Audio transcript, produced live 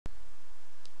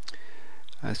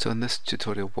So in this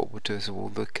tutorial what we'll do is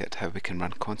we'll look at how we can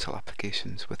run console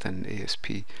applications within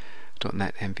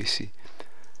ASP.NET MVC.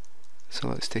 So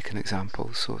let's take an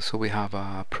example. So we have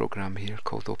a program here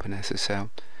called openssl,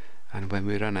 and when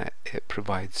we run it, it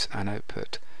provides an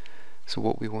output. So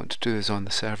what we want to do is on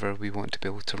the server we want to be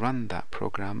able to run that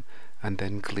program and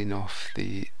then glean off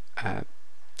the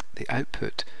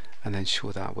output and then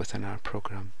show that within our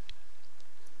program.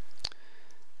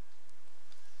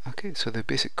 Okay, so the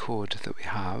basic code that we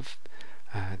have,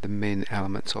 the main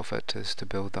elements of it is to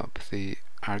build up the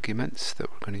arguments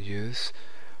that we're going to use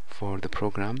for the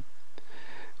program.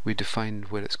 We define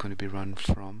where it's going to be run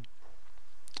from.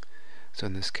 So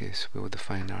in this case we will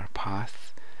define our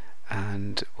path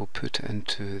and we'll put it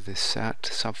into the cert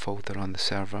subfolder on the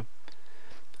server,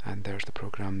 and there's the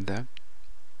program there.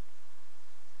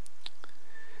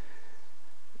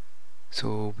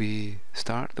 So we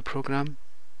start the program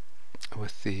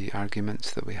with the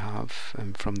arguments that we have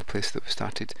from the place that we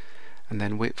started, and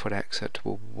then wait for exit.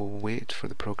 We'll wait for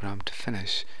the program to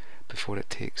finish before it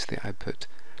takes the output.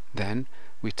 Then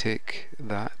we take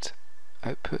that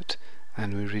output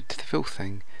and we read the full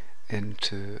thing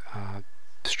into a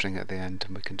string at the end,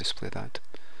 and we can display that.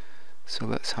 So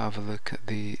let's have a look at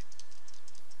the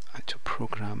actual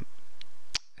program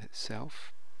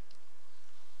itself.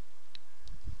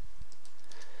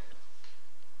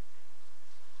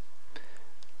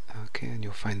 Okay, and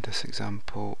you'll find this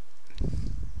example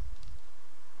in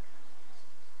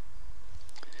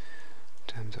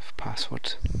terms of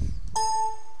password.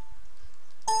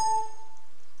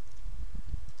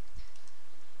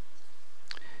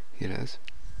 Here it is.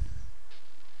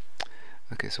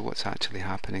 Okay, so what's actually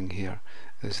happening here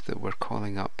is that we're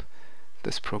calling up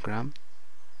this program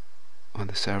on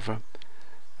the server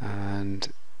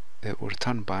and it will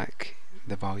return back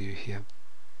the value here.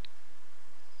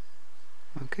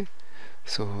 Okay,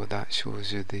 so that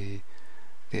shows you the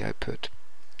output.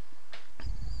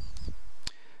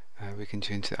 We can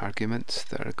change the arguments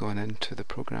that are going into the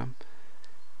program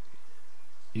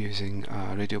using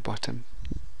a radio button.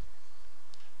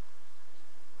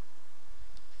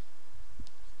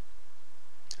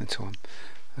 And so on.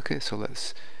 Okay, so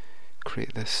let's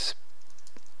create this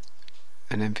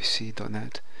in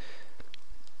MVC.NET,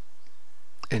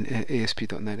 in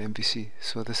ASP.NET MVC.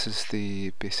 So this is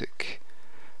the basic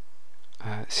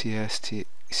CS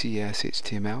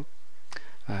HTML.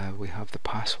 We have the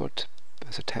password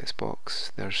as a text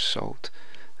box, there's salt,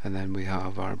 and then we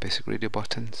have our basic radio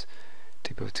buttons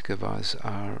to be able to give us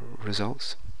our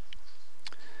results.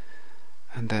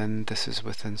 And then this is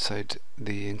with inside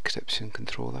the encryption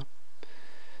controller.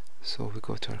 So we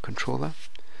go to our controller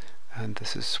and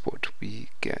this is what we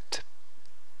get.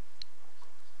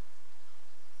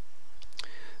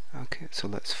 Okay, so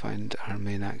let's find our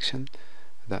main action.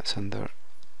 That's under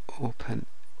open.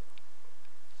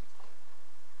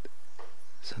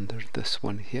 It's under this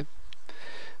one here.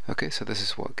 Okay, so this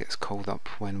is what gets called up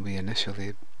when we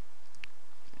initially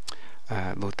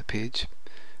load the page.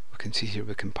 We can see here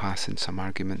we can pass in some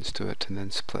arguments to it and then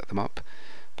split them up,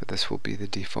 but this will be the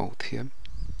default here.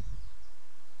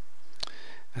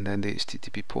 And then the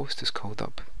HTTP post is called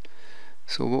up.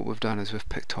 So what we've done is we've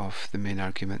picked off the main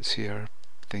arguments here.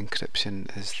 The encryption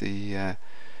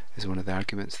is one of the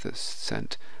arguments that's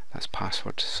sent. That's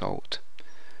password salt,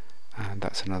 and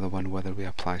that's another one whether we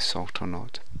apply salt or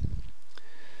not.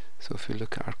 So if we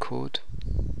look at our code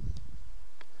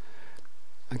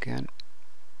again,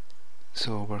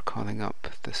 so we're calling up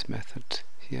this method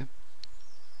here.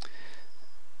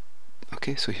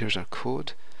 Okay, so here's our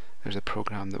code. There's a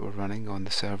program that we're running on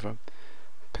the server,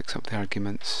 picks up the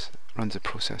arguments, runs the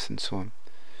process and so on.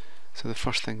 So the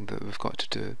first thing that we've got to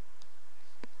do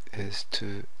is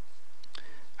to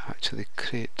actually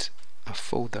create a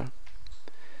folder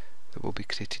that will be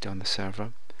created on the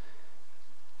server.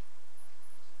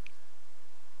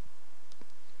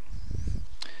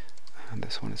 And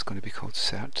this one is going to be called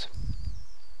cert.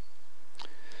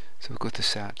 So we'll go to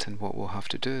cert, and what we'll have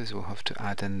to do is we'll have to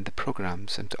add in the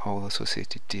programs and all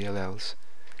associated DLLs.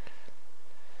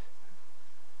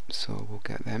 So we'll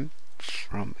get them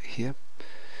from here.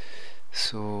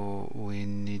 So we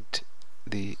need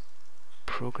the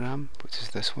program, which is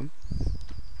this one.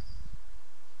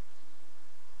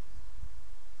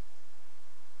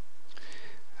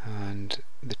 And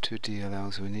the two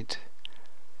DLLs we need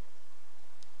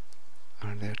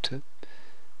are there too.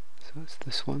 So it's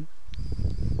this one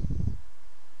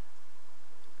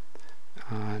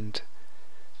and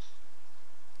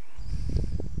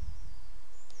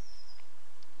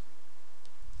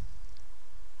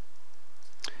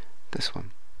this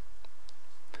one.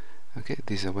 Okay,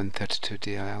 these are Win32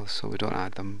 DLLs, so we don't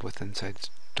add them with inside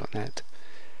 .NET.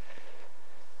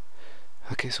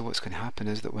 Okay, so what's going to happen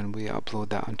is that when we upload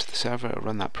that onto the server, it'll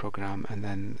run that program and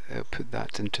then it'll put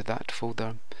that into that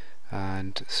folder,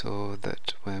 and so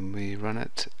that when we run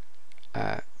it,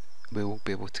 we will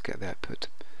be able to get the output.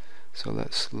 So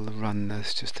let's run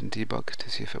this just in debug to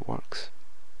see if it works.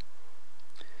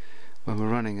 When we're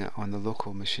running it on the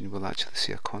local machine, we'll actually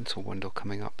see a console window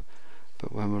coming up,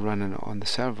 but when we're running it on the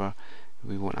server,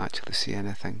 we won't actually see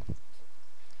anything.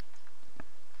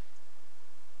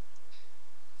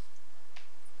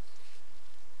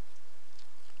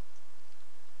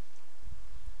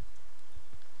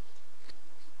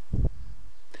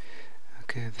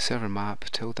 Okay, the server map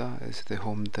tilde is the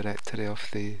home directory of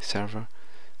the server,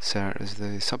 ser is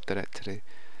the subdirectory,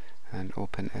 and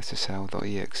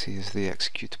openssl.exe is the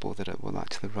executable that it will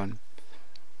actually run.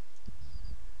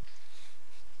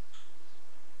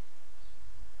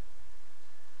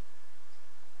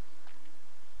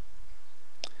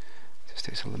 Just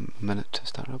takes a minute to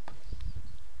start up.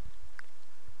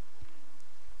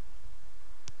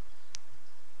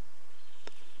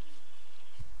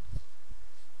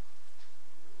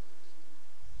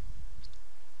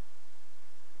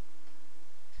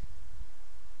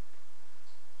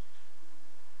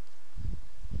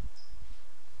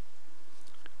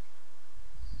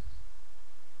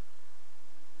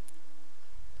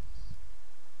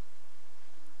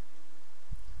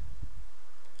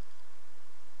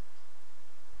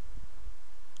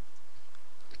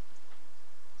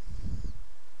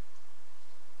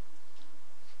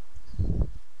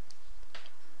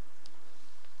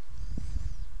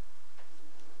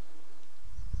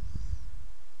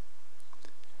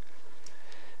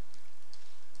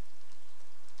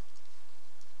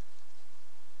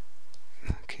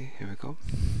 Okay, here we go.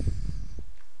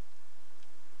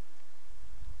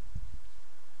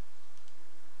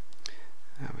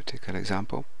 Now we take an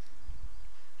example.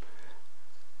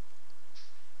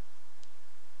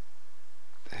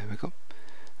 There we go.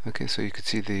 Okay, so you could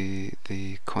see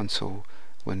the console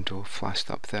window flashed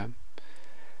up there,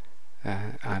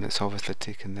 and it's obviously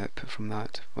taken the output from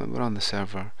that. When we're on the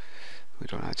server, we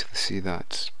don't actually see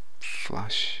that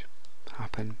flash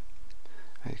happen.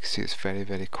 You can see it's very,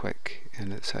 very quick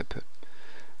in its output.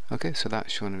 Okay, so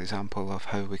that's shown an example of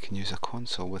how we can use a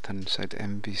console within inside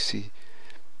MVC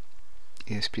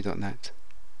ASP.NET.